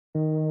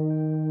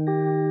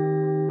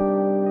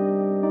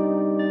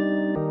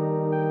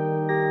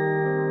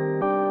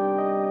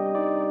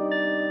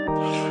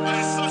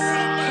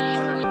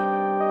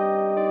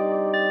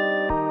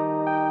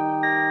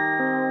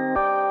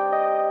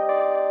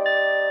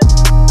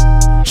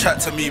Chat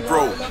to me,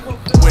 bro,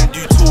 when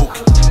you talk.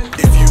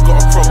 If you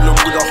got a problem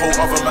with a whole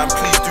other man,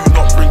 please do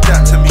not bring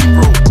that to me,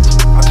 bro.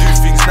 I do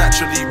things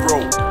naturally,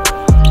 bro.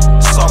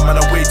 Some men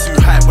are way too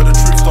high, but the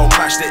truth don't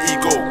match their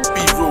ego.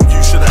 Be real,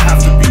 you shouldn't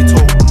have to be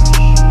told.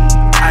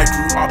 I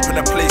grew up in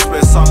a place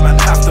where some men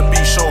have to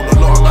be shown. A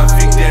lot of men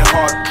think they're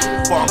hard,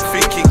 but I'm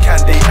thinking, can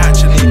they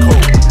actually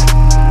cope?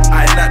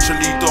 I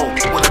naturally don't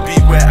wanna be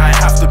where I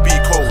have to be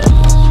cold.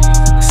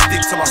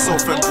 Stick to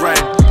myself and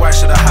grind, why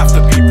should I have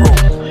to be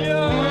broke?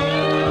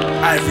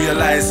 I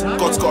realise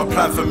God's got a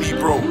plan for me,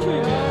 bro.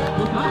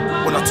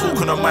 When I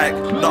talk on the mic,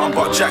 nothing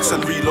but jacks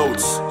and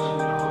reloads.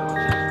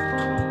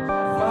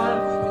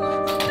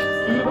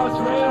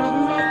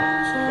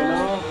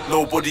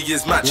 Nobody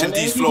is matching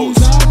these flows.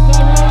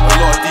 A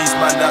lot of these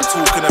man that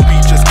talk on the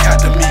beat just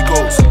cat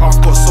amigos. I've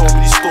got so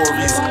many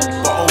stories,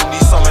 but only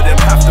some of them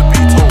have to be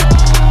told.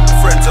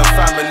 Friends and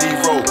family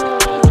roll.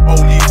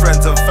 Only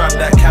friends and fam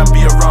that can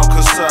be around,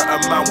 cause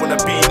certain man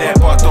wanna be there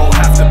but don't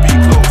have to be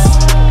close.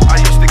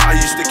 I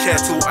used to care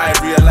till I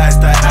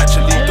realised I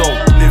actually don't.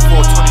 Live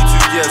for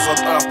 22 years on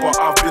earth, but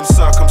I've been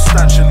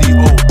circumstantially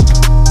old.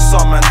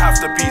 Some men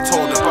have to be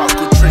told about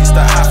good traits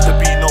that have to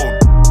be known.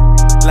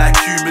 Like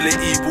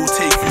humility will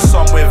take you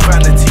somewhere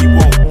vanity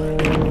won't.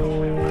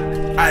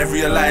 I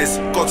realise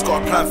God's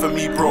got a plan for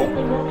me, bro.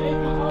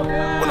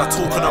 When I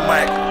talk on the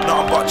mic,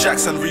 nothing but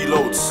jacks and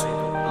reloads.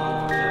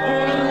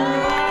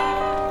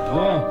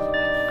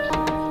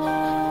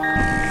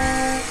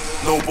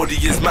 Nobody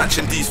is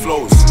matching these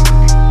flows.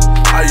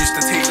 I used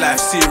to take life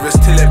serious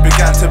till it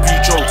began to be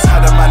jokes.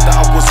 Had a man that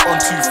I was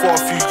onto for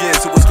a few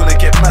years, it was gonna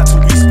get mad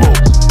till we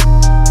spoke.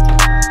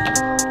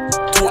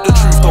 Talk the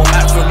truth, don't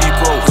act for me,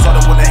 bro, cause I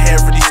don't wanna hear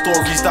any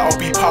stories that'll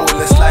be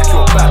powerless like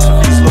your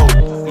battery's low.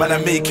 Man,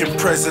 I'm making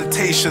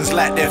presentations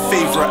like their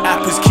favourite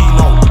app is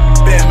Keynote.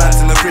 Bare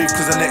man's in the grave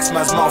cause the next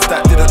man's mouth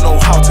that didn't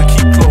know how to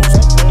keep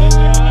closed.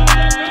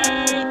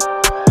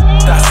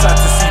 That's sad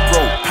to see,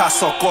 bro.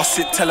 Pass or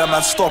gossip, tell a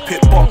man stop it,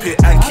 bop it,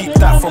 and keep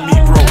that from me,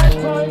 bro.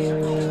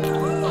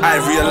 I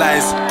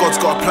realise God's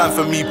got a plan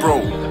for me, bro.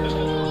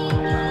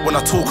 When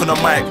I talk on the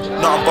mic,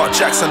 nothing but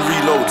jacks and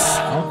reloads.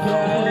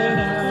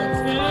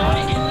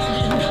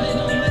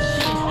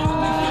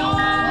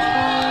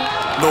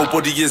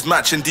 Nobody is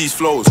matching these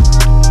flows.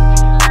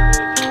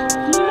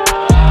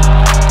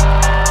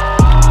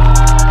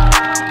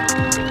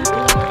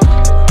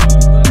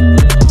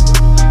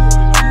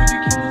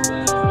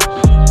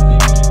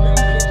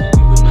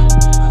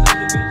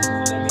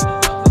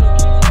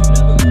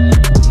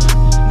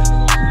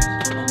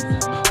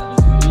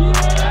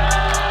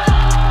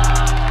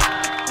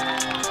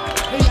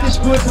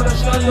 Cool von der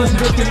Stand, was du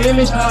dir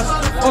genehmigt hast,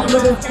 auch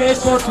mit dem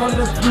Skateboard von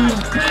das Team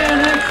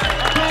BMX.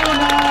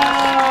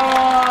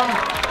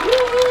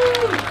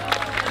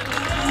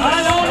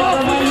 Hallo,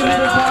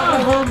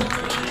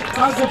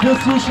 danke fürs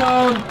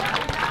Zuschauen.